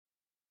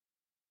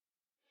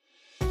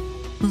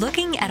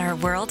Looking at our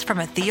world from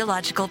a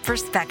theological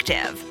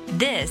perspective.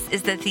 This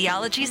is the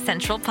Theology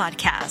Central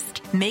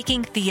Podcast,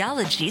 making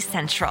theology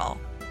central.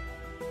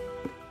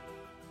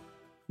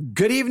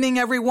 Good evening,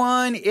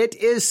 everyone. It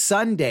is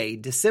Sunday,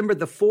 December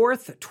the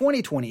 4th,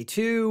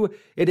 2022.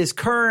 It is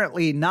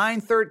currently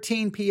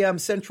 9:13 p.m.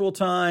 Central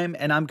Time,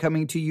 and I'm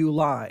coming to you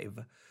live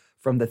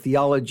from the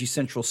Theology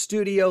Central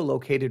studio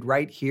located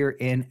right here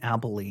in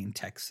Abilene,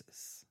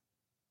 Texas.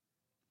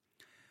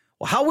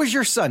 Well, how was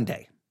your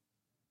Sunday?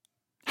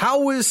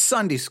 How was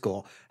Sunday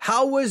school?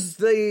 How was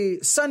the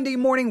Sunday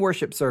morning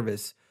worship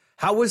service?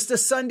 How was the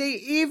Sunday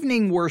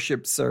evening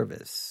worship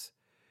service?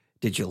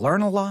 Did you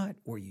learn a lot?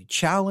 Were you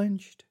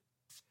challenged?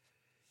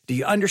 Do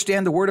you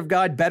understand the Word of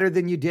God better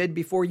than you did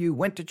before you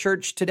went to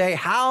church today?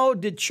 How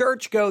did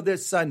church go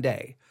this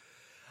Sunday?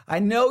 I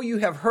know you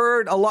have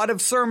heard a lot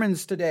of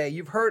sermons today.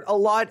 You've heard a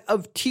lot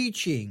of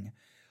teaching.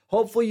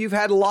 Hopefully you've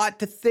had a lot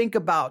to think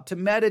about, to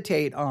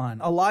meditate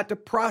on, a lot to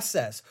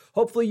process.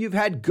 Hopefully you've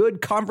had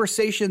good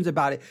conversations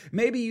about it.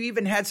 Maybe you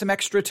even had some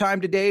extra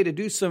time today to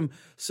do some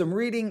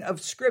reading of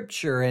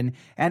scripture. And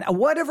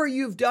whatever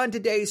you've done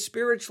today,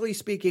 spiritually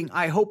speaking,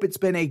 I hope it's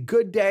been a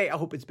good day. I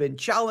hope it's been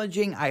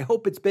challenging. I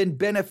hope it's been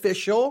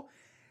beneficial.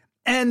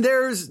 And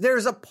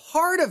there's a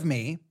part of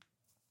me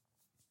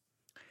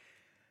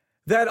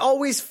that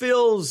always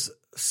feels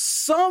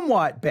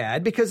somewhat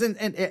bad because, and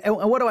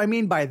what do I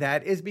mean by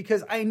that is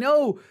because I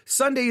know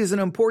Sunday is an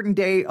important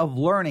day of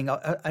learning,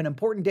 an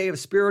important day of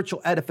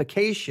spiritual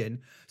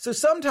edification. So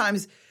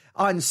sometimes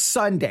on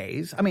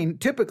Sundays,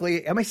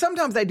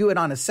 sometimes I do it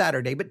on a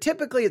Saturday, but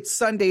typically it's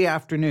Sunday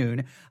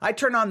afternoon. I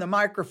turn on the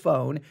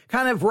microphone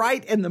kind of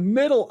right in the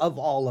middle of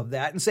all of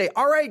that and say,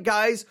 all right,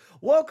 guys,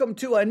 welcome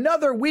to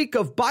another week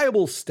of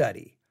Bible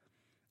study.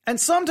 And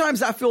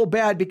sometimes I feel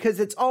bad because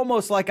it's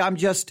almost like I'm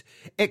just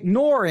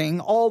ignoring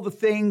all the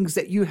things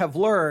that you have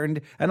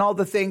learned and all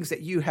the things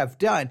that you have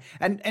done.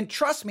 And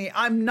trust me,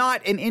 I'm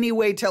not in any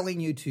way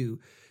telling you to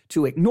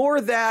ignore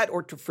that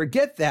or to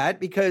forget that,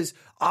 because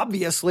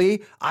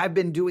obviously I've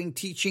been doing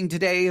teaching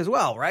today as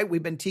well, right?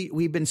 We've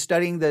been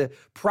studying the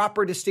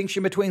proper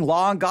distinction between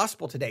law and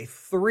gospel today,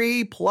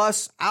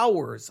 3+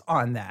 hours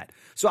on that.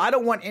 So I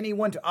don't want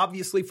anyone to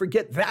obviously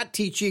forget that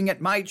teaching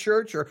at my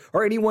church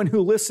or anyone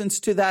who listens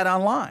to that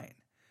online.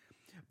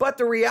 But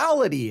the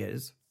reality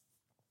is,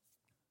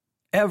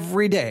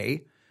 every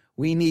day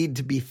we need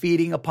to be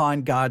feeding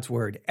upon God's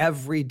word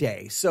every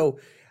day. So,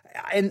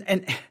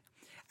 and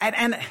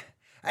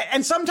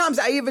sometimes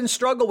I even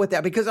struggle with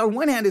that because on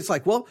one hand, it's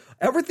like, well,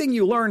 everything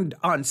you learned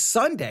on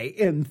Sunday,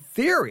 in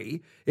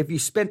theory, if you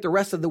spent the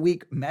rest of the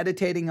week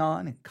meditating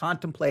on and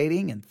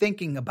contemplating and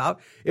thinking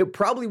about, it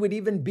probably would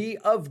even be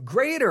of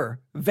greater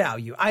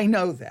value. I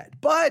know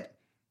that. But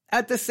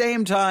at the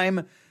same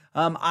time,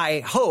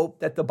 I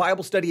hope that the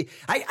Bible study,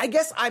 I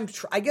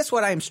guess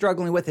what I'm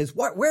struggling with is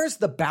where's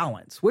the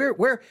balance?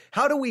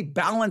 How do we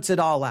balance it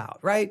all out,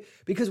 right?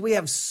 Because we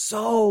have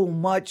so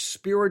much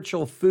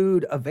spiritual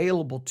food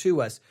available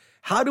to us.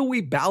 How do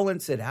we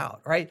balance it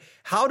out, right?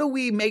 How do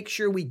we make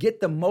sure we get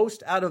the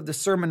most out of the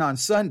sermon on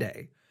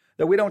Sunday,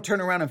 that we don't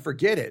turn around and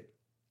forget it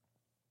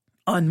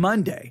on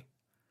Monday?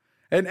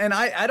 And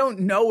I don't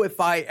know if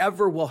I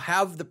ever will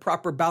have the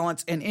proper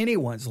balance in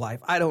anyone's life.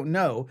 I don't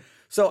know.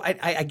 So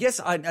I guess,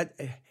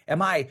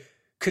 am I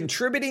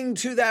contributing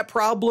to that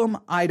problem?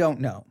 I don't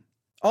know.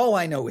 All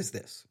I know is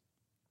this.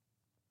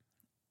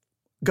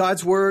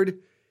 God's word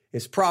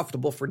is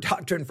profitable for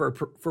doctrine, for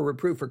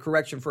reproof, for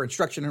correction, for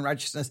instruction in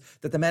righteousness,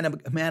 that the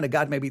man of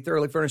God may be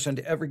thoroughly furnished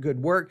unto every good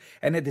work.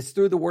 And it is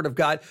through the word of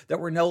God that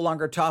we're no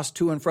longer tossed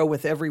to and fro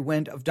with every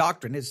wind of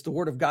doctrine. It's the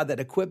word of God that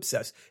equips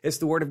us. It's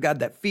the word of God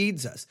that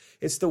feeds us.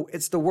 It's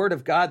the word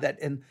of God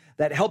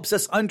that helps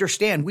us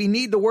understand. We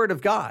need the word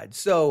of God.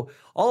 So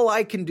all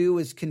I can do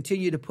is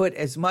continue to put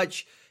as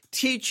much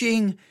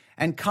teaching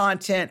and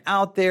content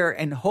out there,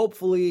 and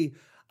hopefully,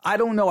 I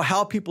don't know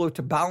how people are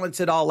to balance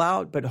it all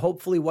out, but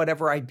hopefully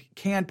whatever I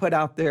can put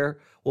out there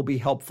will be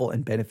helpful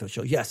and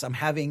beneficial. Yes, I'm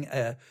having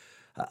a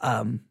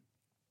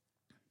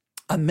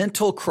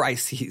mental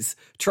crisis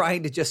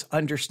trying to just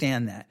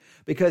understand that,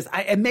 because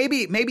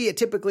maybe it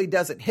typically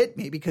doesn't hit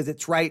me because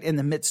it's right in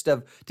the midst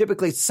of,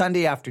 typically it's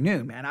Sunday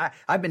afternoon, man.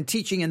 I've been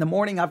teaching in the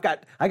morning. I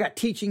got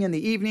teaching in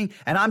the evening,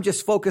 and I'm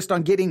just focused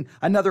on getting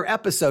another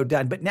episode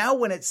done. But now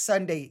when it's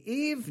Sunday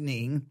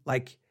evening,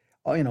 like,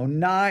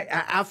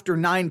 after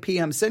 9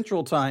 p.m.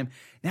 Central Time,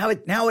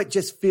 now it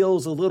just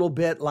feels a little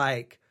bit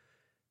like,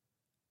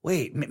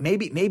 wait,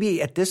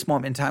 maybe at this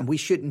moment in time, we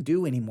shouldn't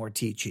do any more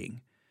teaching.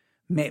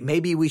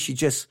 Maybe we should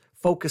just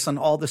focus on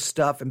all the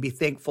stuff and be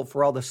thankful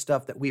for all the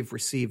stuff that we've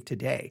received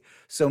today.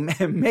 So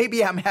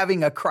maybe I'm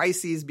having a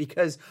crisis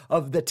because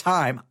of the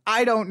time.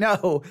 I don't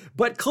know,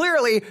 but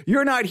clearly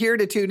you're not here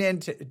to tune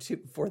in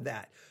for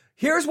that.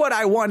 Here's what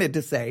I wanted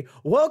to say.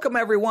 Welcome,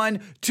 everyone,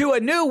 to a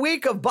new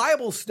week of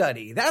Bible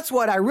study. That's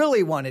what I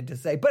really wanted to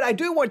say. But I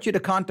do want you to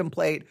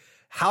contemplate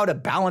how to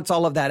balance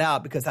all of that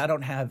out, because I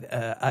don't have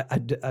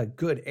a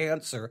good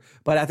answer.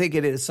 But I think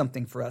it is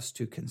something for us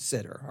to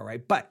consider. All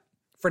right. But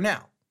for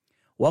now,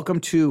 welcome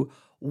to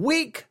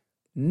week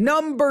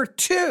number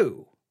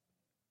 2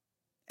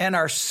 and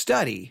our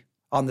study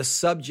on the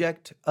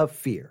subject of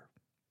fear.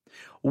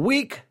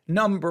 Week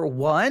number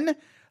 1,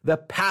 the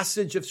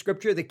passage of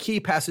Scripture, the key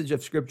passage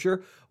of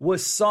Scripture,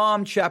 was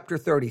Psalm chapter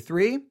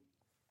 33.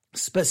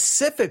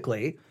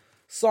 Specifically,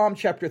 Psalm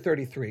chapter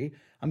 33.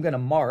 I'm going to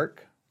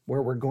mark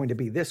where we're going to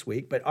be this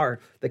week, but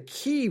the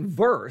key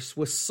verse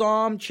was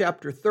Psalm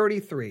chapter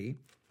 33,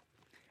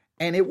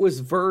 and it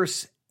was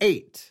verse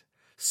 8.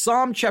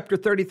 Psalm chapter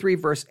 33,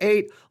 verse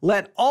 8,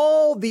 let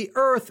all the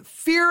earth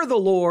fear the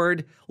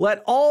Lord.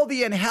 Let all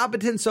the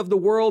inhabitants of the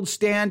world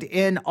stand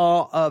in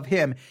awe of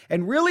him.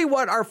 And really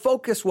what our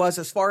focus was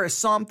as far as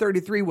Psalm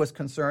 33 was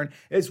concerned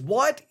is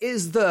what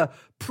is the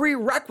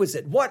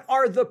prerequisite? What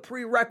are the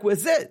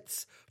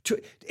prerequisites?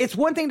 It's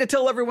one thing to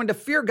tell everyone to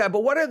fear God,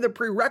 but what are the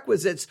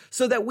prerequisites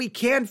so that we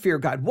can fear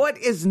God? What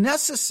is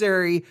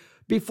necessary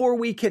before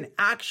we can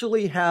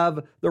actually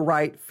have the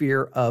right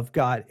fear of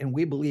God? And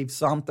we believe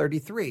Psalm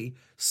 33,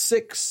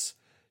 6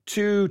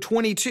 to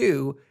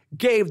 22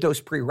 gave those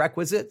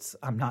prerequisites.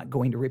 I'm not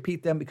going to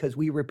repeat them because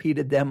we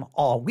repeated them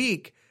all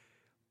week.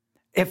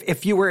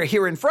 If you were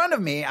here in front of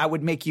me, I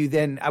would make you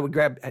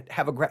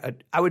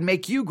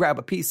make you grab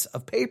a piece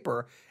of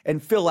paper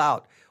and fill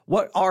out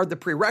what are the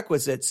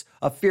prerequisites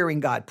of fearing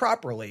God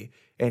properly,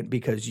 and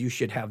because you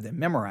should have them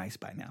memorized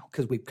by now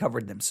because we've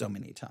covered them so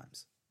many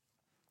times.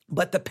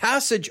 But the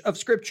passage of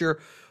Scripture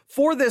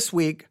for this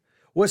week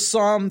was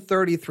Psalm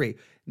 33.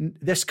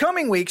 This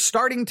coming week,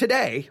 starting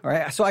today,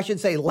 right? So I should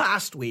say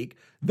last week,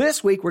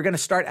 this week we're going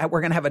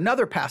to have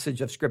another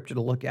passage of Scripture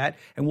to look at,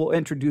 and we'll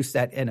introduce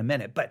that in a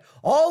minute. But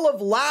all of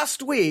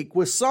last week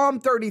was Psalm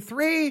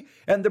 33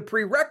 and the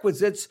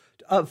prerequisites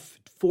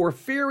for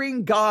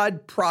fearing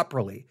God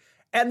properly.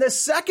 And the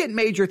second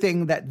major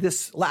thing that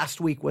this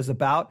last week was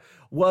about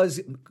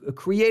was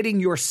creating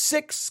your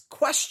 6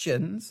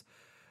 questions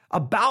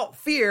about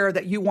fear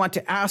that you want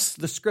to ask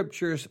the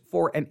Scriptures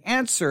for an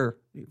answer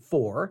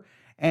for.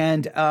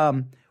 And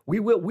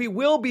we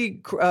will be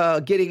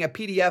getting a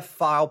PDF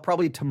file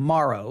probably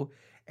tomorrow,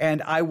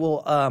 and I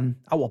will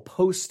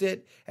post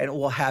it, and it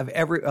will have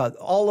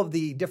all of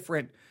the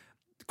different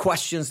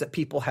questions that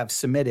people have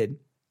submitted.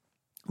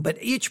 But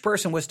each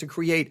person was to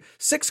create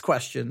 6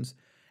 questions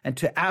and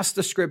to ask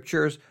the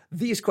Scriptures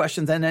these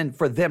questions, and then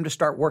for them to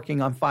start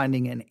working on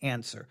finding an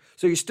answer.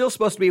 So you're still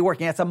supposed to be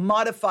working. It's a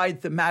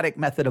modified thematic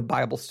method of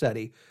Bible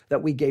study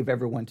that we gave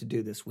everyone to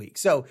do this week.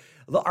 So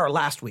our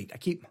last week,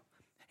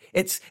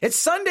 it's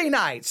Sunday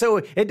night,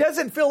 so it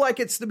doesn't feel like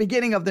it's the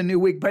beginning of the new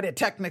week, but it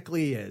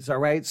technically is, all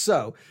right?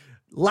 So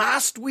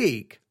last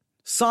week,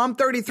 Psalm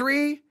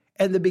 33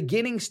 and the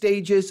beginning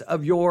stages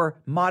of your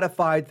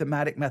modified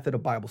thematic method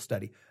of Bible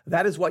study.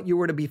 That is what you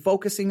were to be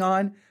focusing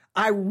on.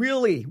 I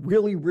really,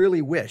 really,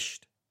 really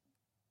wished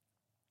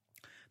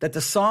that the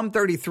Psalm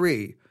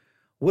 33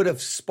 would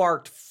have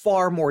sparked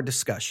far more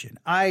discussion.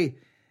 I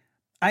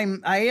guess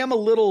I'm a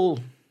little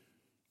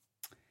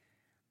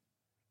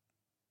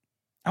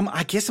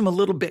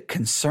bit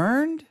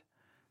concerned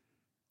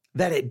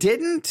that it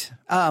didn't.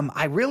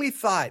 I really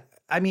thought,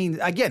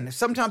 again,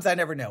 sometimes I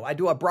never know. I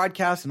do a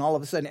broadcast and all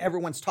of a sudden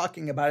everyone's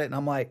talking about it and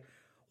I'm like,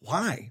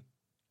 why?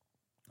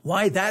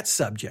 Why that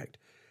subject?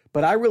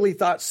 But I really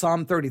thought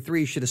Psalm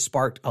 33 should have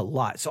sparked a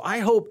lot. So I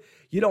hope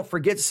you don't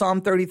forget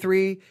Psalm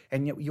 33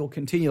 and you'll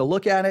continue to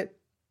look at it,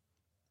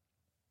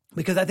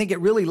 because I think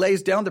it really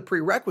lays down the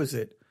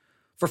prerequisite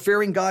for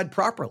fearing God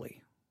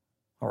properly.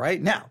 All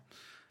right. Now,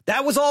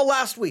 that was all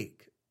last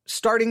week.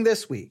 Starting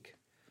this week,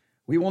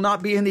 we will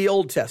not be in the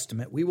Old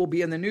Testament. We will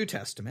be in the New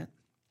Testament.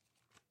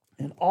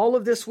 And all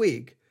of this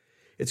week,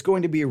 it's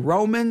going to be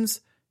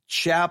Romans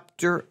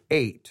chapter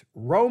 8.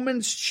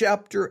 Romans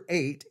chapter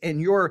 8.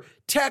 And your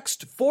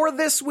text for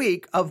this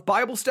week of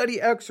Bible study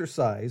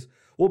exercise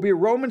will be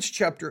Romans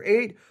chapter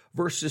 8,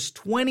 verses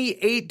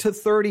 28 to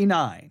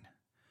 39.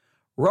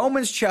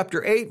 Romans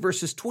chapter 8,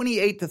 verses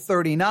 28 to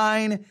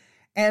 39.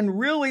 And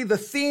really the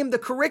theme, the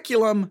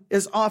curriculum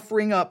is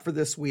offering up for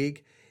this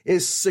week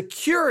is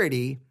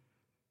security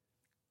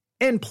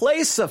in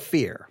place of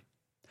fear.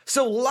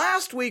 So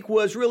last week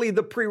was really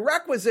the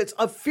prerequisites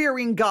of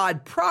fearing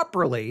God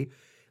properly.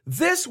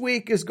 This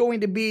week is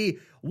going to be,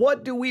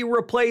 what do we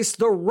replace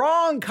the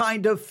wrong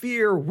kind of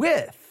fear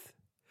with?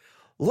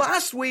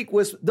 Last week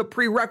was the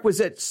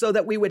prerequisite so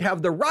that we would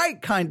have the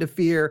right kind of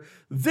fear.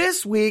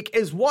 This week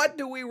is, what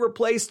do we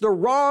replace the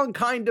wrong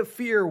kind of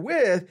fear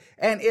with?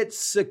 And it's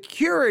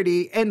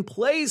security in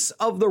place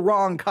of the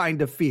wrong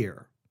kind of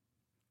fear.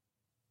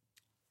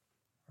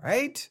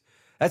 Right?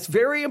 That's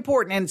very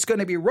important. And it's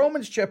going to be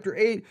Romans chapter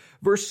 8,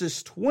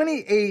 verses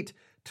 28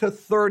 to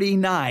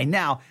 39.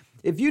 Now,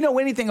 if you know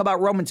anything about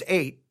Romans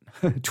 8,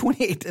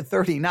 28 to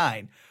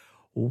 39,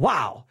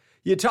 wow.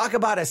 You talk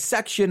about a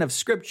section of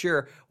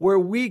Scripture where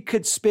we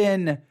could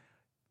spend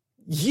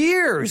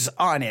years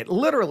on it.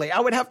 Literally,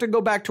 I would have to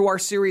go back to our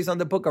series on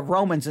the book of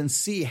Romans and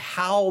see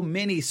how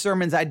many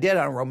sermons I did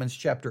on Romans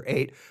chapter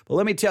 8. But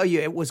let me tell you,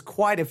 it was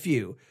quite a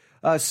few.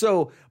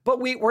 But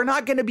we're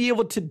not going to be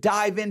able to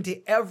dive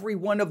into every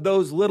one of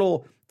those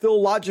little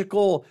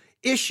theological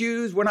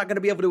issues. We're not going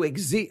to be able to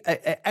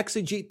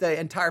exegete the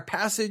entire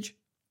passage.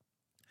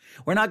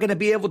 We're not going to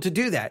be able to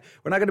do that.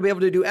 We're not going to be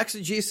able to do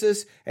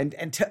exegesis and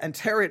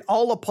tear it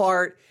all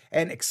apart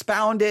and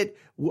expound it.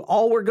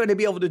 All we're going to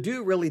be able to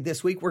do really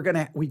this week,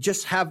 we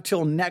just have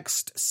till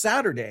next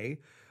Saturday.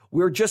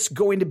 We're just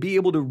going to be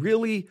able to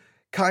really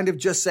kind of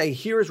just say,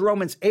 here's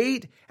Romans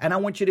 8, and I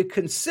want you to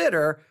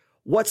consider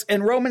what's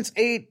in Romans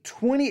 8,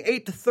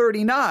 28 to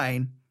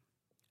 39,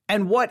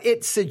 and what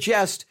it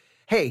suggests.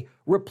 Hey,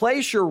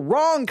 replace your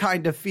wrong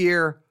kind of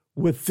fear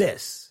with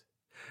this.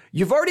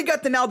 You've already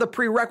got the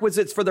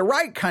prerequisites for the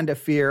right kind of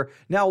fear.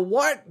 Now,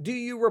 what do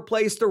you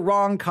replace the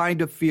wrong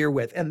kind of fear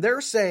with? And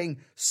they're saying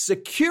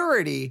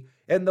security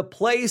in the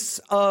place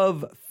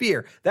of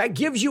fear. That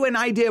gives you an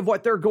idea of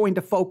what they're going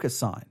to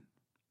focus on.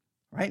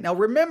 Right? Now,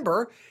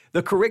 remember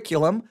the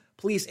curriculum.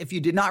 Please, if you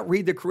did not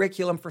read the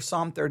curriculum for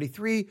Psalm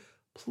 33,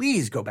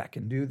 please go back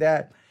and do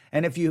that.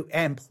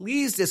 And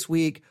please this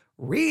week,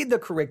 read the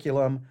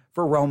curriculum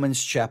for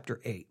Romans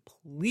chapter 8.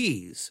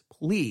 Please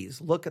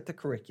look at the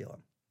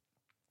curriculum.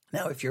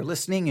 Now, if you're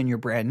listening and you're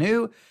brand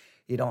new,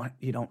 you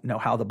don't know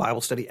how the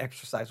Bible study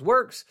exercise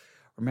works.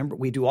 Remember,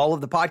 we do all of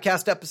the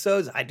podcast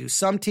episodes. I do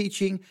some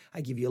teaching.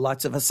 I give you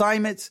lots of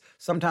assignments.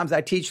 Sometimes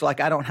I teach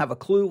like I don't have a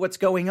clue what's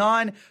going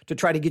on to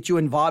try to get you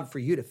involved for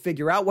you to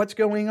figure out what's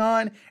going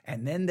on.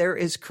 And then there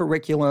is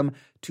curriculum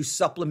to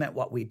supplement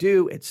what we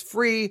do. It's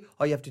free.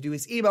 All you have to do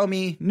is email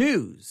me,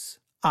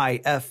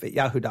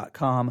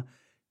 newsif@yahoo.com,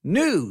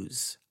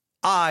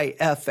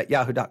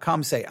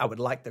 newsif@yahoo.com. Say, I would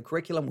like the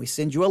curriculum. We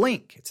send you a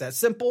link. It's that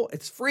simple.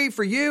 It's free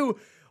for you.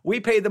 We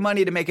pay the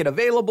money to make it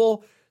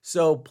available.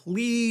 So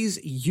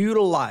please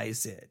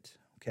utilize it.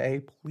 Okay?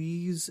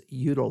 Please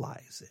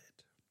utilize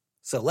it.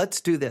 So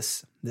let's do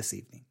this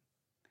evening.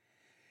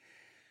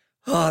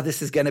 Oh,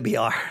 this is going to be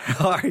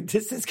hard.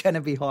 This is going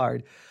to be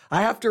hard.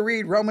 I have to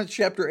read Romans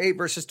chapter 8,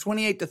 verses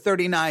 28 to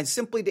 39,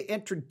 simply to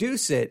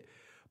introduce it,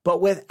 but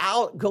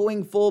without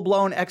going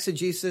full-blown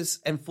exegesis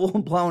and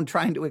full-blown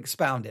trying to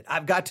expound it.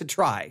 I've got to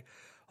try.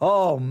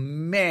 Oh,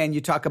 man,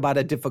 you talk about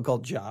a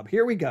difficult job.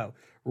 Here we go.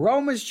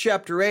 Romans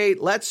chapter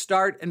 8, let's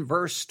start in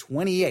verse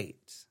 28.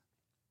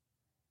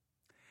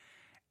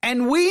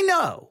 And we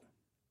know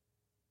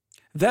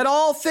that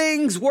all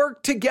things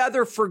work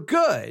together for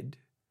good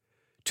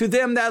to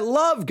them that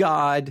love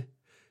God,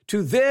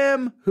 to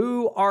them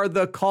who are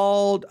the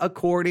called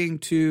according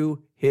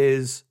to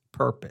his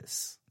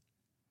purpose.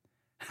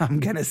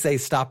 I'm going to say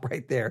stop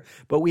right there,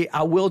 but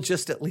I will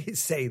just at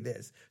least say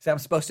this. So I'm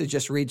supposed to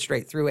just read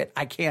straight through it.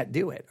 I can't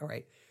do it. All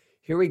right,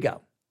 here we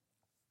go.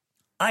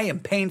 I am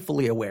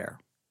painfully aware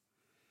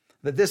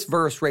that this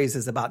verse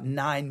raises about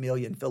 9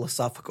 million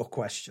philosophical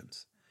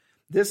questions.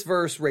 This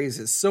verse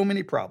raises so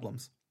many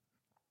problems,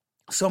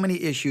 so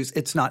many issues,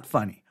 it's not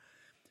funny.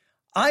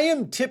 I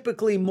am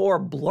typically more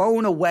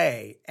blown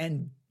away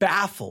and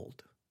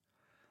baffled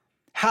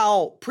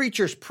how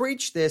preachers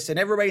preach this and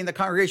everybody in the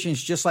congregation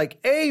is just like,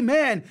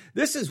 amen,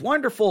 this is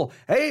wonderful.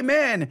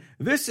 Amen,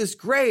 this is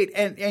great.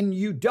 And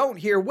you don't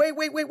hear, wait,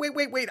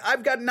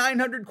 I've got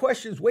 900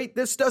 questions. Wait,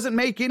 this doesn't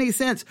make any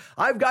sense.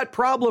 I've got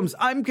problems.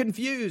 I'm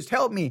confused.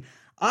 Help me.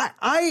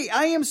 I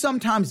am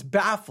sometimes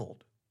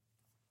baffled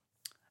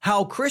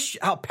how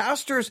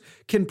pastors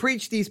can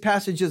preach these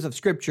passages of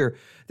scripture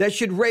that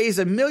should raise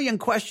a million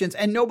questions,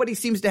 and nobody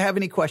seems to have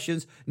any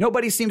questions.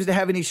 Nobody seems to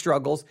have any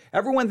struggles.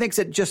 Everyone thinks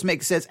it just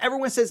makes sense.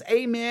 Everyone says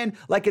amen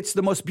like it's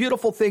the most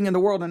beautiful thing in the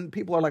world, and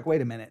people are like,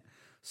 wait a minute.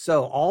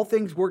 So all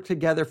things work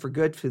together for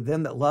good to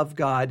them that love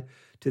God,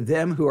 to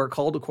them who are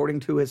called according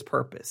to his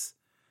purpose.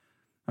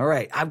 All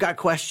right, I've got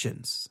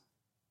questions.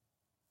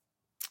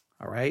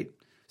 All right.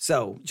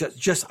 So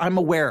just I'm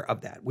aware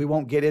of that. We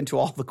won't get into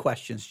all the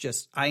questions.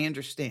 Just I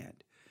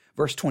understand.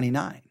 Verse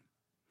 29.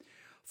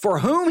 For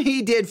whom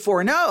he did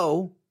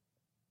foreknow,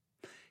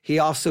 he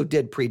also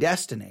did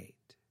predestinate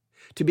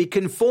to be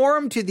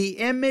conformed to the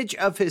image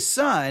of his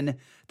Son,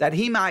 that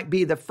he might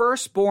be the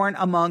firstborn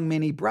among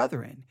many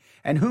brethren.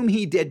 And whom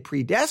he did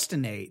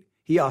predestinate,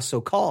 he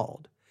also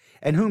called.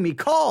 And whom he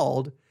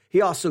called, he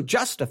also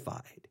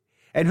justified.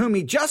 And whom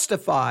he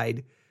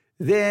justified,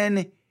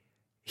 them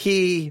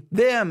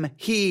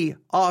he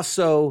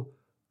also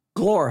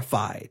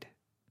glorified.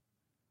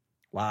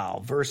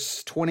 Wow,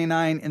 verse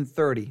 29 and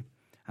 30.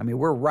 I mean,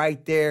 we're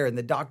right there in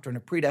the doctrine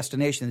of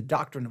predestination, the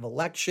doctrine of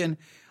election.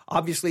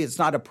 Obviously, it's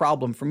not a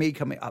problem for me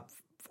coming up,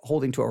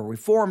 holding to a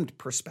Reformed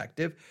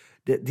perspective.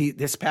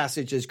 This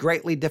passage is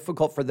greatly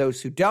difficult for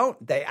those who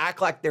don't. They act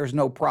like there's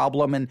no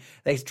problem, and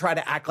they try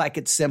to act like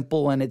it's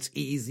simple and it's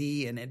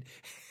easy, and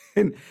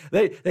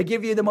they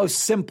give you the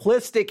most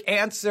simplistic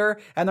answer,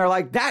 and they're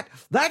like,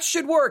 that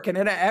should work. And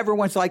then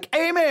everyone's like,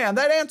 amen,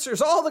 that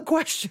answers all the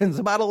questions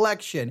about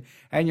election.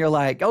 And you're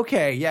like,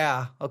 okay.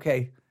 Yeah.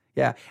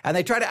 And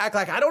they try to act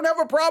like I don't have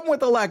a problem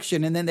with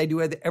election. And then they do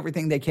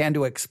everything they can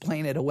to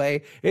explain it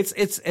away. It's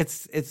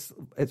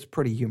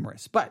pretty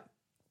humorous, but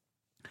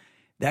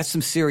that's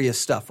some serious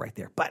stuff right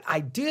there. But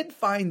I did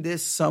find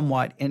this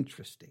somewhat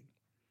interesting.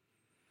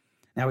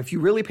 Now, if you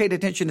really paid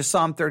attention to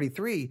Psalm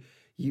 33,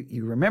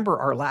 you remember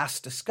our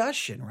last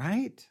discussion,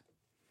 right?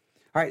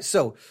 All right,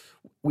 so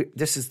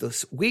this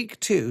is week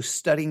 2,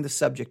 studying the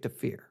subject of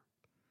fear.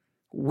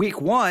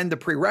 Week 1, the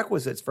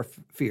prerequisites for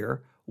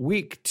fear.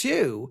 Week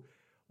 2,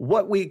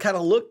 what we kind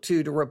of look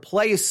to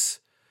replace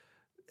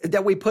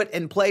that we put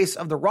in place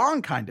of the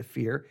wrong kind of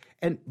fear.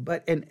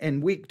 But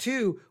in week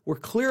 2, we're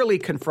clearly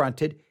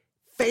confronted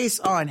face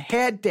on,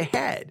 head to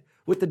head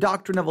with the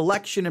doctrine of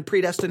election and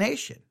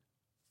predestination.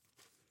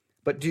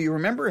 But do you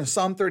remember in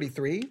Psalm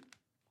 33?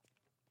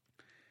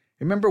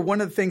 Remember one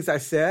of the things I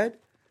said,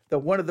 that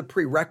one of the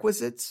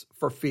prerequisites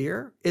for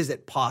fear, is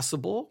it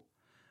possible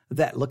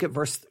that, look at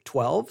verse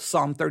 12,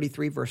 Psalm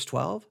 33, verse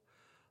 12.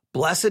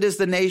 Blessed is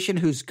the nation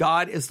whose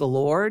God is the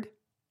Lord.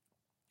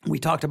 We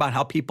talked about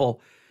how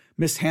people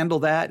mishandle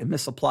that and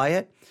misapply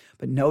it.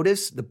 But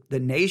notice the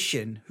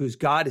nation whose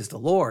God is the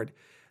Lord,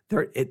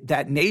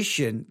 that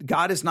nation,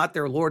 God is not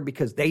their Lord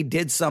because they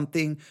did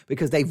something,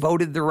 because they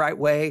voted the right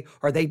way,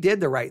 or they did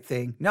the right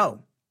thing.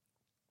 No.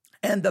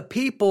 And the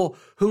people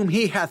whom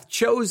he hath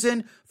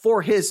chosen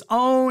for his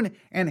own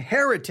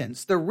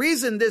inheritance. The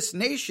reason this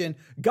nation,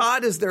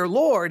 God is their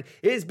Lord,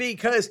 is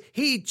because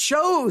he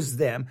chose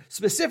them.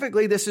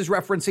 Specifically, this is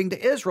referencing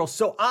to Israel.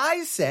 So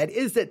I said,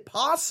 is it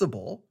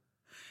possible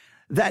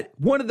that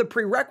one of the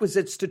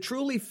prerequisites to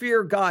truly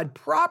fear God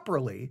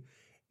properly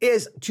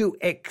is to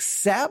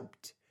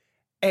accept,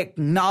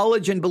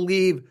 acknowledge, and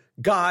believe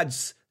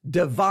God's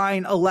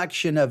divine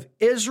election of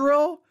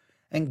Israel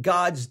and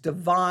God's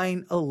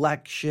divine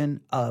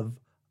election of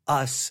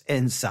us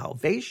in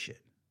salvation?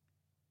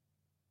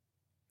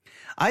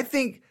 I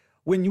think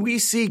when we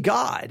see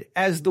God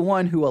as the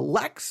one who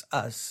elects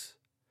us,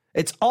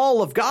 it's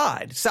all of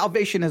God.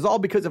 Salvation is all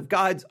because of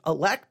God's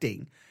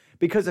electing,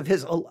 because of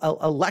his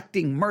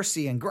electing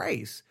mercy and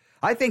grace.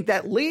 I think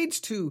that leads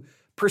to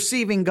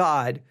perceiving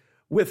God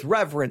with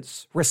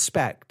reverence,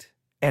 respect,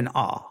 and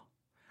awe.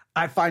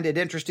 I find it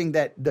interesting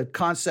that the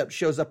concept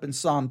shows up in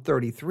Psalm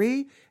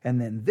 33,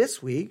 and then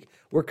this week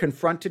we're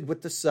confronted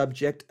with the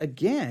subject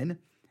again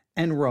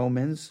in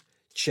Romans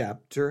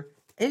chapter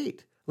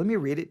 8. Let me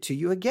read it to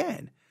you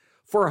again.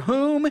 For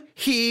whom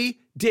he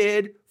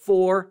did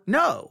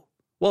foreknow.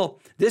 Well,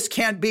 this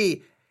can't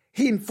be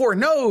he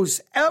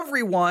foreknows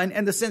everyone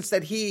in the sense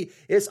that he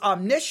is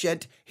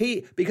omniscient.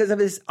 Because of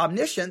his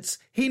omniscience,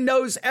 he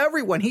knows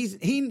everyone.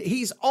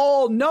 He's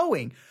all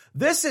knowing.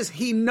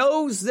 He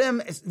knows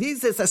them.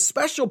 These is a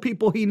special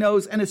people he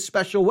knows in a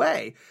special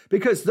way,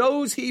 because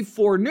those he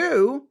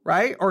foreknew,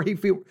 right? Or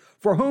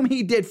for whom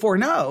he did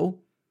foreknow,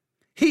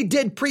 he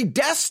did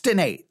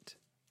predestinate.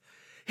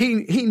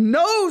 He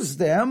knows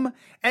them,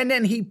 and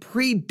then he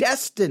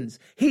predestines.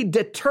 He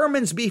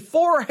determines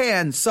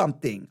beforehand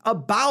something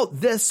about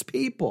this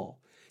people.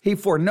 He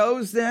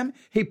foreknows them.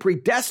 He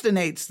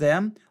predestinates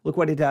them. Look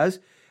what he does.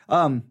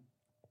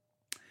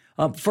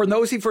 For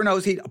those he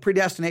foreknows, he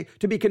predestinate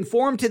to be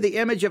conformed to the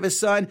image of his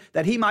son,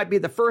 that he might be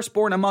the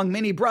firstborn among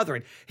many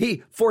brethren.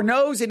 He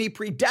foreknows and he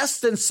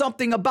predestines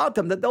something about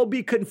them, that they'll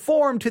be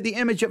conformed to the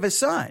image of his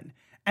son.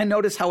 And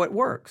notice how it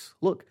works.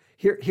 Look,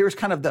 here's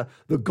kind of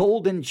the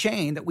golden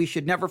chain that we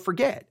should never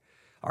forget.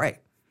 All right.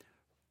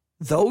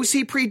 Those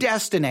he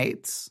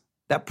predestinates,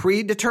 that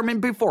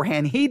predetermined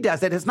beforehand, he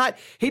does it.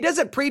 He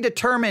doesn't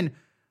predetermine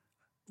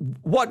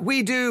what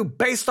we do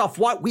based off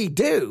what we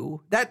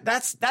do.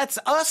 That's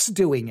us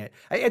doing it.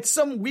 It's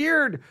some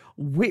weird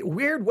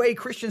way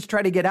Christians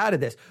try to get out of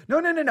this.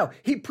 No.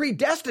 He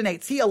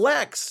predestinates. He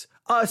elects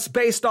us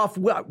based off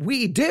what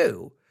we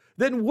do.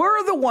 Then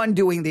we're the one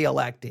doing the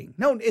electing.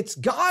 No, it's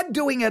God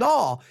doing it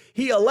all.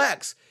 He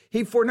elects,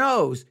 he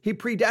foreknows, he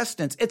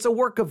predestines. It's a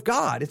work of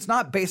God. It's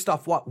not based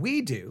off what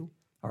we do.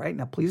 All right,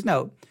 now please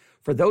note,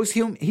 for those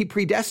whom he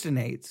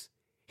predestinates,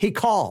 he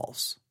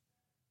calls.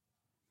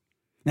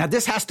 Now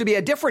this has to be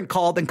a different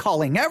call than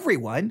calling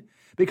everyone,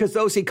 because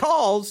those he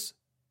calls,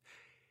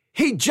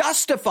 he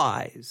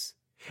justifies.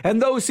 And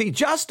those he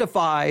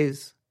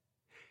justifies,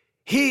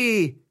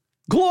 he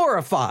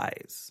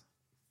glorifies.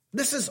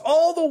 This is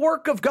all the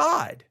work of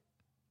God,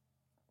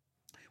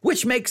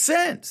 which makes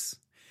sense.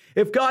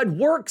 If God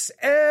works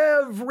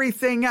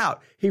everything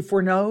out, he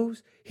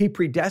foreknows, he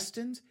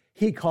predestines,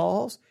 he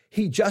calls,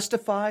 he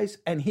justifies,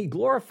 and he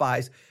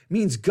glorifies,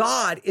 means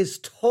God is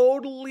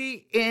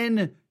totally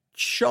in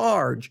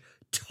charge,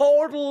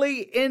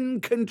 totally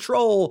in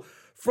control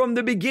from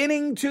the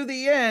beginning to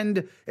the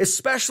end,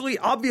 especially,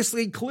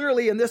 obviously,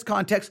 clearly in this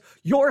context,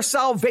 your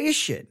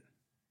salvation.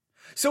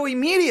 So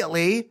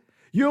immediately,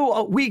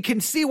 we can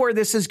see where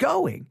this is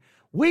going.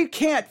 We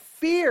can't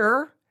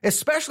fear,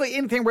 especially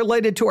anything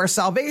related to our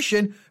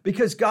salvation,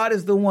 because God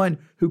is the one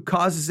who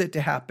causes it to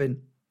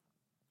happen.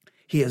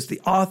 He is the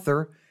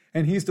author,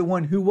 and he's the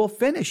one who will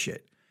finish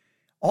it.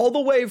 All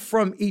the way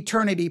from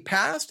eternity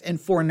past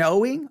and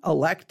foreknowing,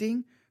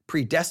 electing,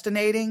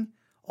 predestinating,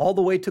 all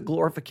the way to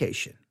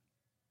glorification.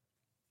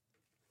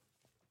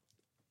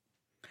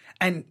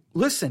 And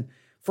listen,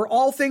 for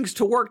all things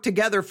to work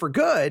together for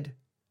good,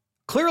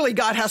 clearly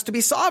God has to be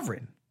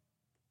sovereign.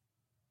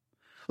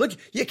 Look,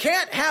 you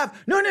can't have,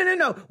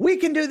 no. We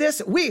can do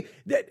this.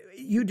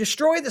 You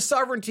destroy the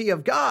sovereignty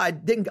of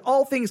God, then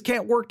all things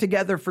can't work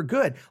together for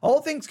good. All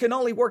things can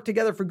only work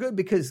together for good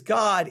because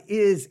God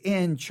is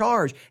in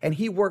charge and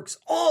he works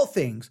all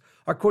things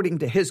according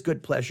to his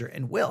good pleasure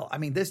and will. I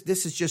mean, this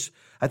is just,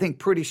 I think,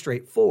 pretty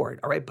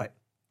straightforward. All right, but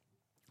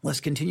let's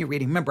continue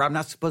reading. Remember, I'm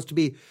not supposed to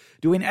be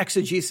doing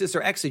exegesis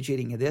or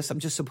exegeting of this. I'm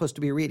just supposed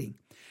to be reading.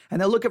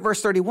 And then look at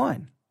verse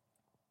 31.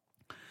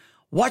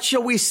 What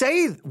shall we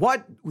say?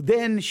 What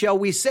then shall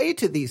we say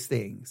to these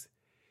things?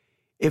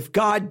 If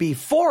God be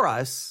for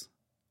us,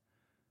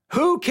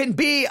 who can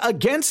be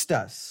against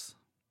us?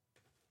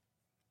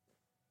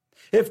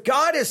 If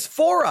God is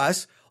for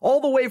us, all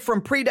the way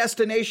from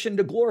predestination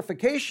to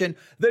glorification,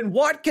 then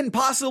what can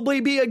possibly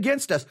be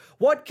against us?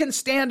 What can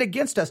stand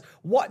against us?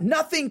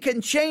 Nothing can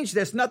change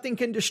this. Nothing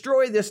can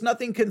destroy this.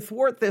 Nothing can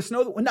thwart this.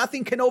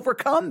 Nothing can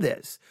overcome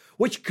this,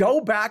 which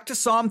go back to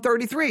Psalm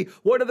 33.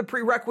 What are the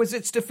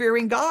prerequisites to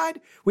fearing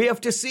God? We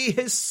have to see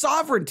his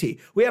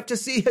sovereignty. We have to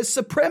see his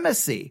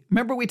supremacy.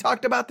 Remember we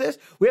talked about this?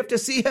 We have to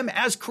see him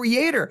as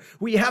creator.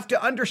 We have to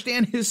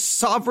understand his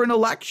sovereign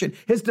election,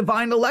 his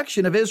divine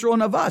election of Israel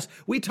and of us.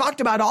 We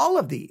talked about all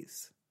of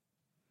these.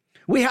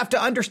 We have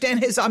to understand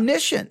his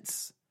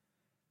omniscience.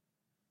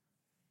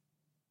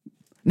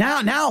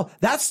 Now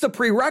that's the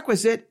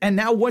prerequisite. And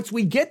now once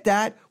we get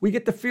that, we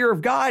get the fear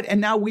of God.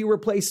 And now we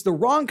replace the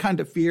wrong kind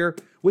of fear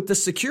with the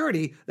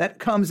security that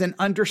comes in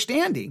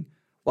understanding.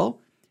 Well,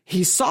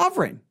 he's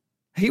sovereign.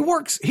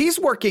 He's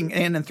working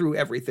in and through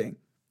everything.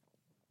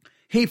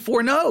 He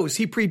foreknows,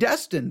 he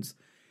predestines,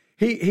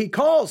 he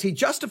calls, he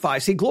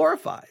justifies, he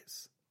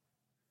glorifies.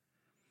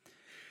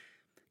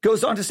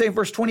 Goes on to say in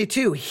verse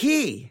 22,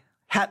 he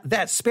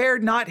that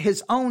spared not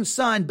his own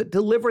son, but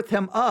delivereth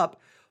him up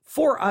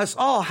for us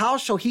all, how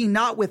shall he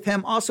not with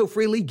him also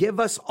freely give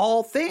us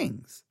all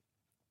things?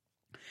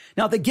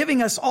 Now, the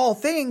giving us all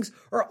things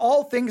are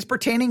all things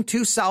pertaining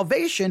to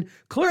salvation.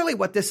 Clearly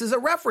what this is a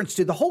reference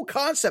to. The whole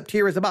concept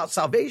here is about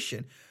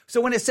salvation. So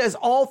when it says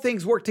all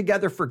things work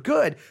together for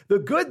good, the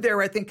good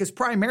there, I think, is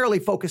primarily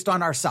focused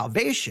on our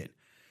salvation.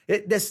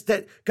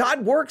 That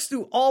God works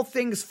through all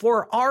things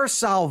for our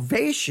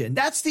salvation.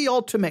 That's the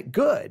ultimate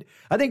good.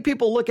 I think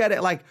people look at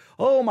it like,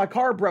 oh, my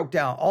car broke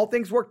down. All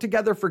things work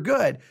together for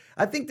good.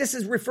 I think this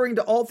is referring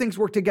to all things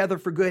work together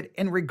for good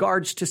in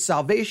regards to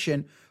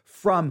salvation,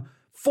 from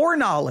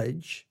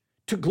foreknowledge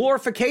to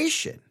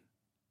glorification.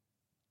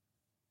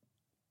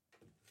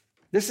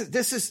 This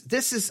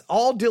is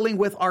all dealing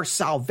with our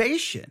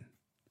salvation.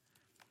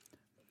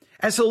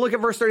 And so look at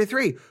verse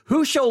 33.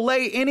 Who shall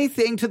lay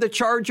anything to the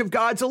charge of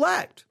God's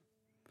elect?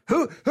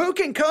 Who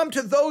can come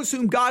to those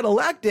whom God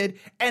elected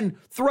and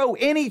throw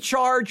any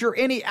charge or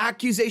any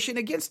accusation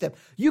against them?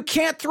 You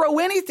can't throw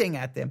anything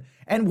at them.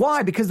 And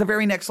why? Because the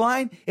very next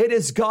line, it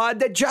is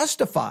God that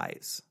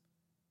justifies.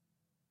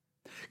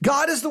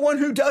 God is the one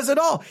who does it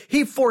all.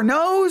 He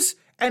foreknows,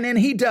 and then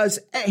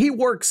he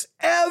works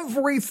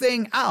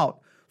everything out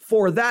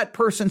for that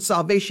person's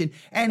salvation,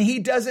 and he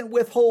doesn't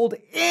withhold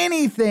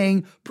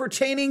anything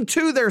pertaining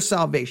to their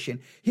salvation.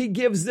 He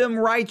gives them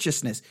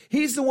righteousness.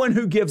 He's the one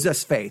who gives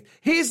us faith.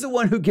 He's the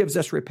one who gives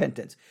us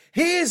repentance.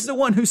 He is the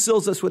one who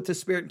seals us with the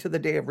Spirit until the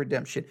day of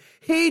redemption.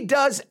 He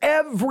does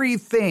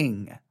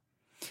everything.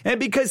 And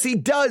because he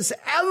does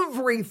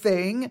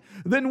everything,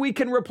 then we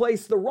can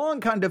replace the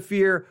wrong kind of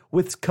fear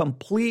with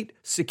complete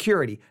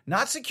security.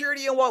 Not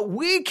security in what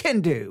we can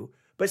do,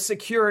 but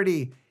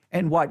security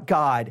in what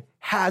God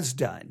has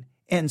done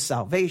in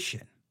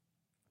salvation.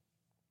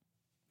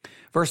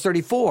 Verse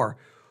 34,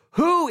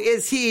 who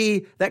is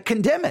he that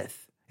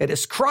condemneth? It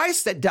is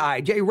Christ that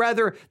died, yea,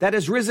 rather, that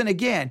is risen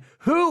again,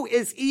 who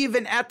is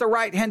even at the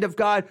right hand of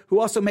God,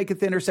 who also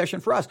maketh intercession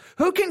for us.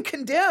 Who can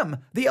condemn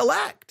the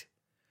elect?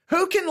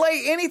 Who can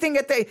lay anything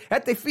at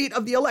the feet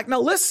of the elect?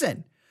 Now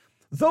listen,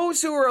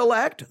 those who are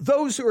elect,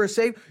 those who are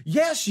saved,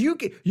 yes, you're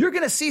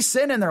going to see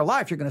sin in their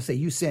life. You're going to say,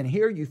 you sin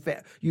here, you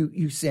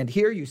sinned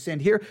here, you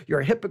sinned here,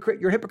 you're a hypocrite,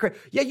 you're a hypocrite.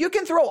 Yeah, you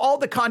can throw all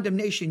the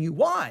condemnation you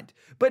want,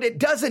 but it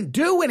doesn't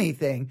do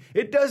anything.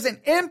 It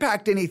doesn't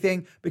impact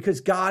anything, because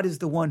God is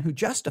the one who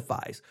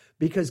justifies.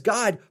 Because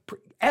God,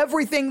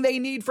 everything they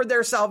need for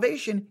their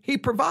salvation, he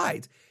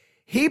provides.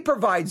 He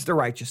provides the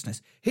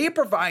righteousness. He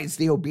provides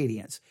the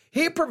obedience.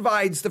 He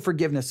provides the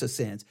forgiveness of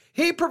sins.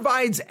 He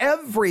provides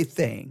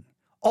everything.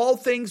 All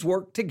things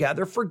work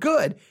together for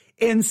good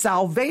in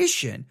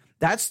salvation.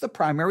 That's the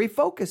primary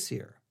focus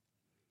here.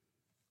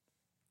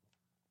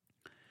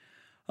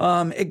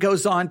 It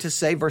goes on to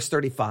say, verse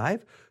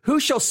 35, who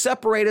shall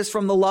separate us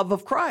from the love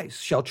of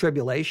Christ? Shall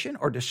tribulation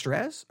or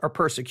distress or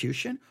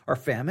persecution or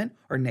famine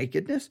or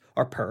nakedness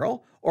or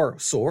peril or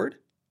sword?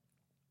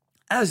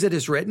 As it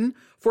is written,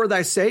 for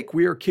thy sake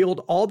we are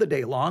killed all the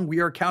day long.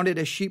 We are counted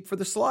as sheep for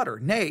the slaughter.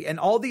 Nay, in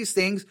all these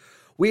things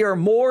we are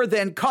more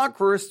than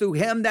conquerors through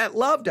him that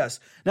loved us.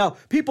 Now,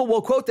 people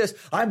will quote this,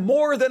 I'm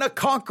more than a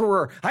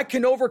conqueror. I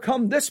can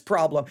overcome this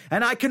problem,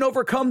 and I can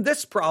overcome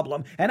this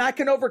problem, and I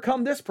can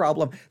overcome this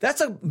problem. That's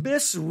a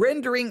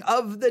misrendering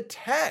of the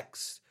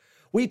text.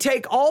 We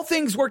take all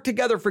things work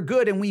together for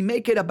good and we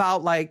make it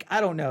about like,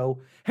 I don't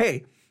know,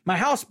 hey, my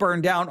house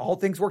burned down, all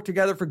things work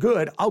together for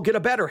good, I'll get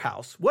a better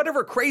house.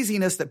 Whatever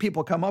craziness that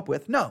people come up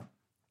with. No.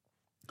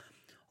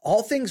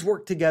 All things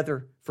work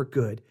together for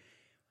good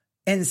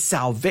and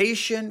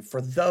salvation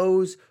for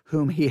those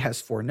whom he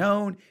has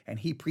foreknown and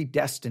he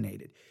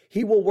predestinated.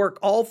 He will work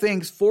all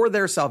things for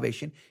their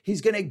salvation.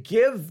 He's going to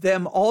give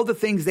them all the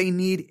things they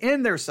need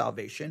in their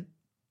salvation.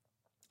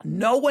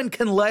 No one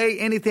can lay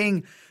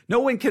anything, no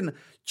one can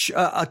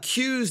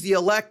accuse the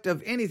elect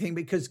of anything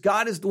because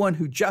God is the one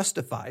who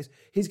justifies.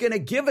 He's going to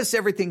give us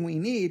everything we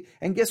need.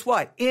 And guess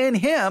what? In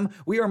him,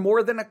 we are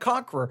more than a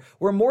conqueror.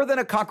 We're more than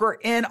a conqueror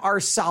in our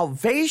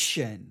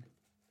salvation.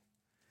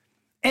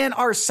 And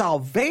our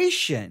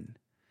salvation,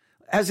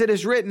 as it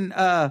is written,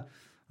 let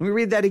me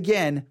read that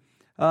again.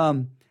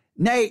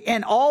 Nay,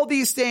 in all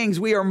these things,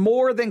 we are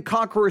more than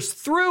conquerors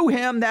through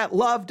him that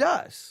loved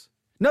us.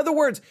 In other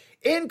words,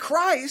 in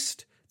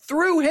Christ,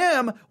 through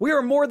him, we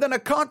are more than a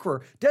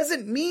conqueror.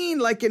 Doesn't mean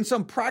like in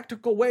some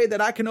practical way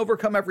that I can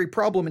overcome every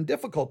problem and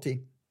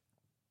difficulty.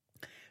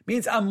 It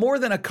means I'm more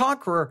than a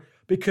conqueror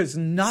because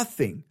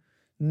nothing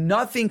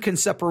can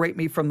separate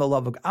me from the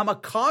love of God. I'm a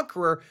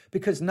conqueror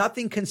because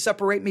nothing can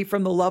separate me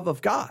from the love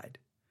of God.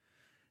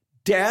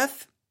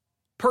 Death,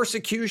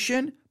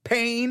 persecution,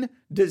 pain,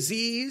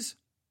 disease,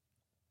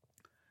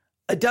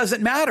 it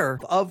doesn't matter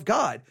of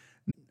God.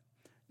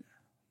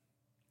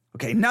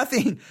 Okay,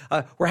 nothing.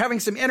 We're having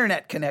some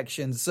internet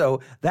connections,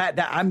 so that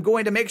I'm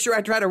going to make sure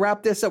I try to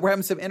wrap this up. We're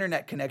having some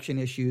internet connection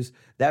issues.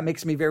 That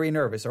makes me very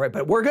nervous, all right?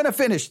 But we're going to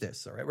finish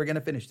this, all right? We're going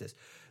to finish this.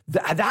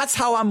 That's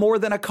how I'm more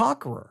than a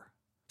conqueror.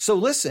 So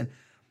listen,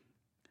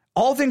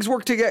 all things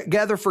work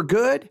together for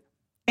good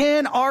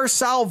in our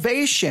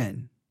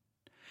salvation.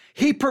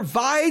 He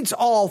provides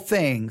all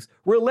things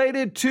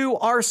related to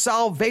our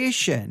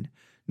salvation.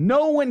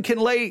 No one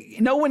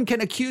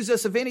can accuse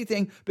us of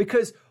anything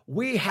because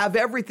we have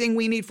everything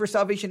we need for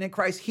salvation in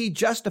Christ. He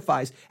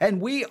justifies,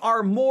 and we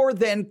are more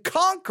than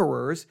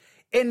conquerors.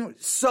 And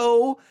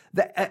so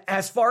that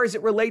as far as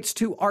it relates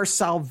to our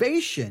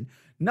salvation,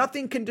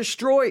 nothing can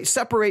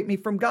separate me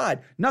from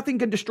God. Nothing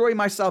can destroy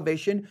my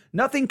salvation.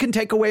 Nothing can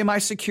take away my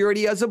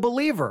security as a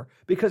believer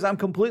because I'm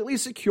completely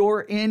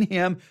secure in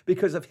him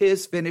because of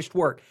his finished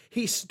work.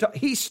 He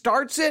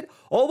starts it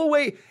all the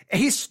way.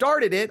 He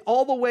started it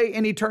all the way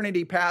in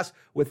eternity past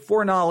with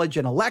foreknowledge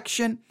and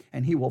election,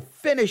 and he will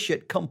finish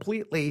it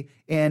completely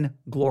in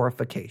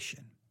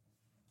glorification.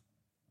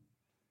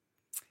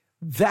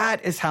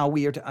 That is how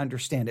we are to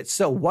understand it.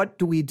 So what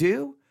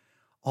do?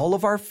 All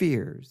of our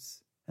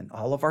fears and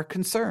all of our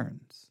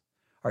concerns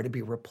are to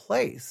be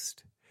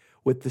replaced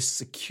with the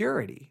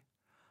security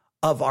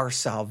of our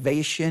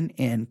salvation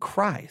in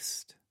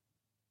Christ.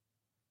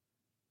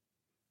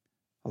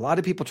 A lot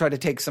of people try to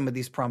take some of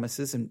these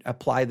promises and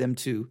apply them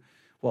to,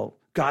 well,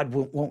 God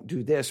won't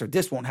do this, or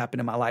this won't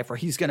happen in my life, or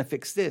he's going to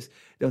fix this.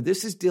 No,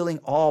 this is dealing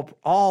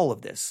all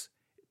of this.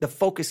 The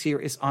focus here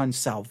is on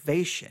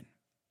salvation.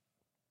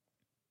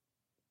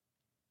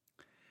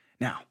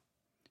 Now,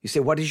 you say,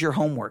 what is your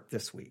homework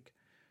this week?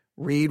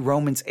 Read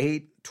Romans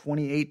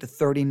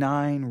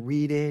 8:28-39.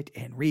 Read it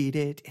and read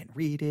it and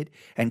read it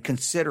and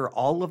consider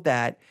all of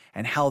that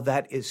and how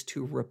that is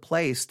to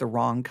replace the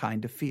wrong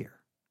kind of fear.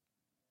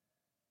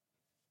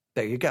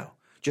 There you go.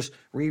 Just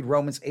read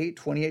Romans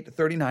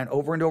 8:28-39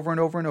 over and over and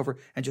over and over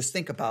and just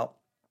think about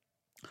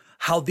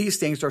how these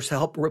things are to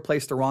help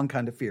replace the wrong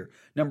kind of fear.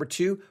 Number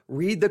 2,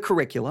 read the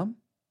curriculum.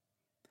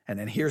 And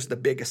then here's the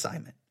big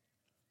assignment.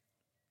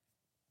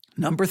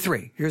 Number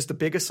 3, here's the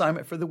big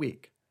assignment for the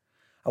week.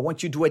 I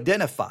want you to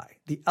identify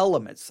the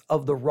elements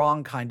of the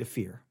wrong kind of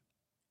fear.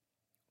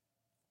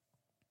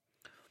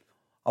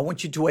 I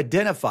want you to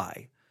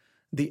identify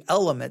the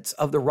elements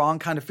of the wrong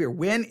kind of fear.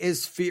 When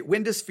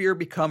does fear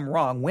become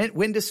wrong?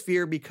 When does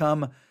fear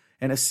become,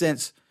 in a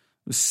sense,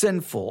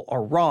 sinful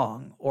or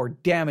wrong or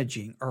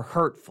damaging or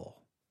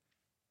hurtful?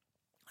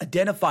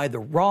 Identify the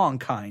wrong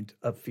kind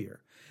of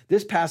fear.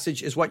 This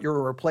passage is what you're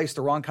to replace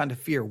the wrong kind of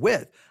fear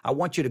with. I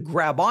want you to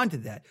grab onto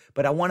that,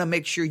 but I want to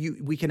make sure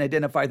we can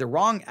identify the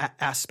wrong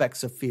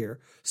aspects of fear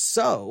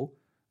so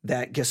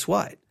that, guess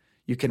what?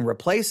 You can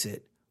replace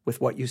it with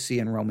what you see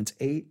in Romans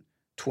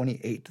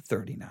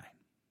 8:28-39.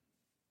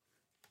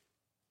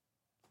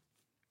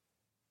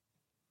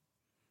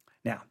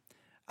 Now,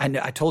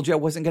 I told you I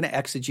wasn't going to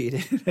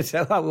exegete it,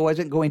 so I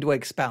wasn't going to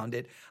expound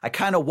it. I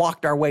kind of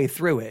walked our way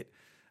through it.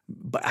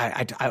 But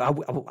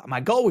my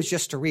goal was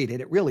just to read it.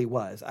 It really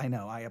was. I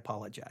know. I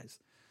apologize.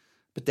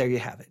 But there you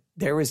have it.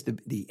 There is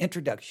the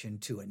introduction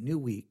to a new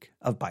week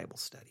of Bible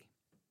study.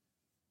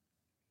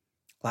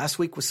 Last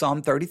week was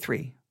Psalm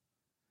 33,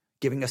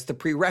 giving us the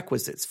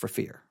prerequisites for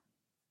fear.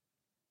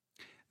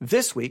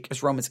 This week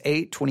is Romans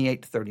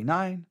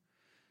 8:28-39,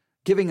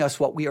 giving us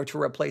what we are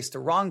to replace the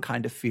wrong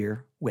kind of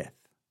fear with.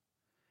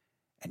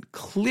 And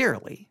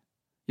clearly,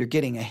 you're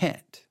getting a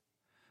hint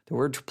that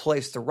we're to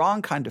replace the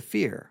wrong kind of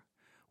fear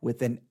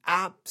with an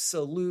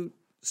absolute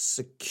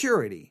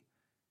security,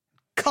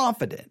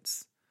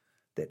 confidence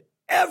that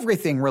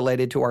everything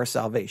related to our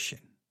salvation,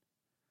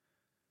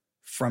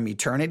 from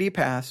eternity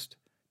past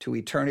to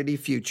eternity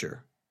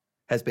future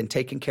has been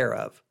taken care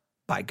of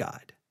by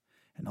God.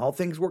 And all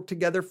things work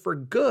together for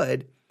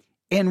good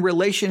in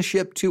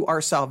relationship to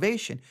our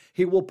salvation.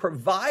 He will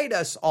provide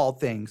us all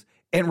things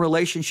in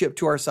relationship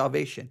to our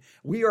salvation.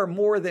 We are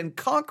more than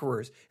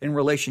conquerors in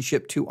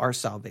relationship to our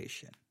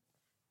salvation.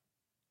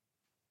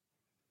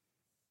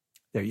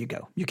 There you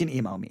go. You can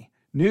email me,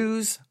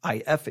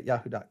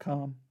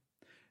 newsif@yahoo.com,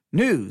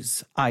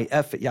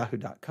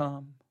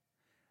 newsif@yahoo.com.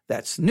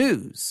 That's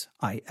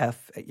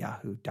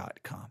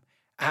newsif@yahoo.com.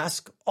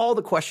 Ask all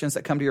the questions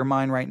that come to your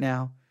mind right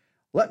now.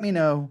 Let me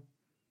know.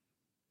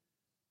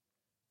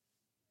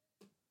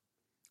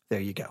 There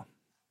you go.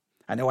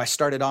 I know I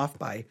started off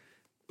by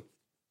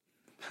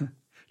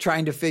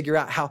trying to figure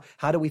out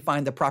how do we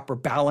find the proper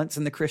balance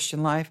in the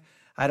Christian life.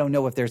 I don't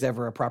know if there's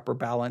ever a proper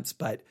balance,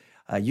 but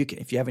you can,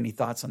 if you have any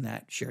thoughts on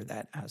that, share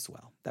that as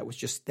well. That was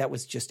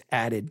just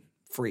added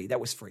free. That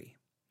was free.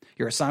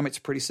 Your assignment's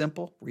pretty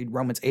simple. Read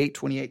Romans 8,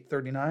 28,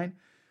 39.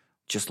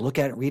 Just look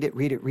at it, read it,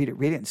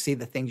 and see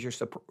the things you're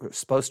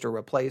supposed to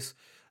replace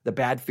the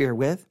bad fear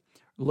with.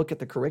 Look at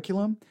the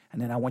curriculum,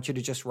 and then I want you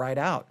to just write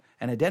out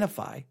and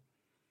identify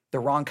the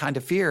wrong kind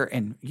of fear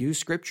and use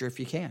scripture if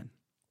you can.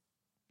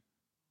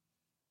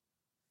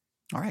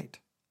 All right.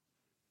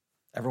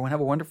 Everyone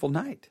have a wonderful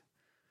night.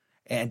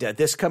 And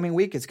this coming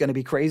week, it's going to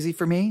be crazy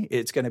for me.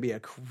 It's going to be a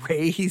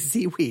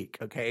crazy week,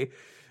 okay?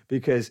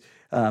 Because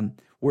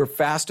we're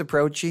fast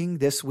approaching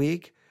this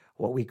week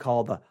what we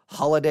call the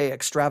holiday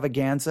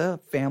extravaganza.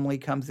 Family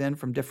comes in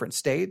from different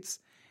states.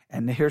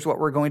 And here's what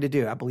we're going to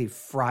do. I believe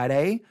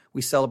Friday,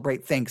 we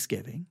celebrate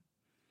Thanksgiving.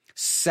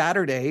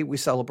 Saturday, we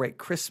celebrate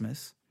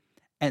Christmas.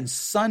 And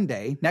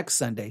Sunday, next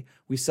Sunday,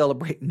 we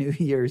celebrate New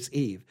Year's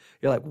Eve.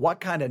 You're like,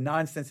 what kind of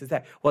nonsense is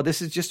that? Well,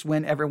 this is just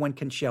when everyone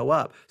can show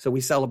up. So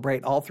we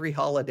celebrate all three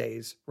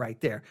holidays right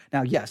there.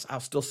 Now, yes, I'll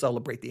still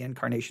celebrate the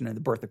incarnation and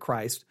the birth of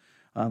Christ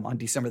on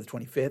December the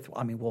 25th.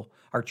 I mean,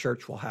 our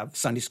church will have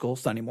Sunday school,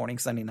 Sunday morning,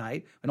 Sunday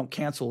night. We don't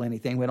cancel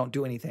anything. We don't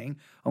do anything.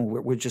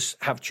 We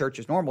just have church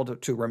as normal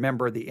to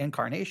remember the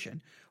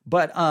incarnation.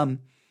 But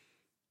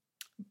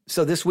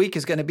so this week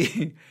is going to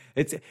be,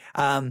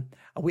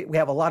 we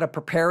have a lot of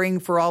preparing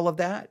for all of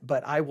that,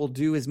 but I will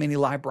do as many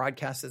live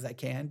broadcasts as I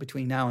can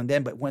between now and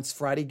then. But once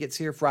Friday gets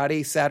here,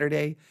 Friday,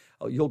 Saturday,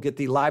 you'll get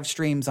the live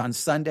streams on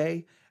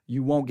Sunday.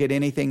 You won't get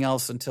anything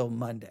else until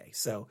Monday.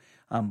 So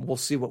we'll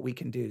see what we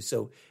can do.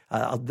 So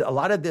a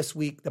lot of this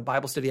week, the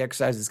Bible study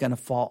exercise is going to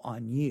fall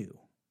on you.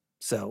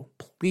 So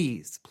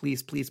please,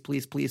 please, please,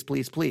 please, please,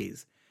 please,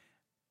 please.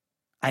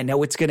 I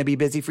know it's going to be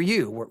busy for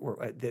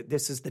you.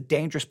 This is the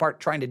dangerous part,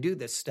 trying to do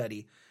this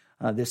study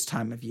this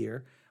time of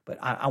year. But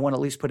I want to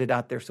at least put it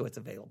out there so it's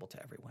available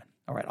to everyone.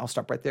 All right, I'll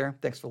stop right there.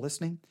 Thanks for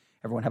listening.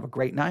 Everyone have a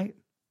great night.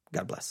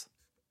 God bless.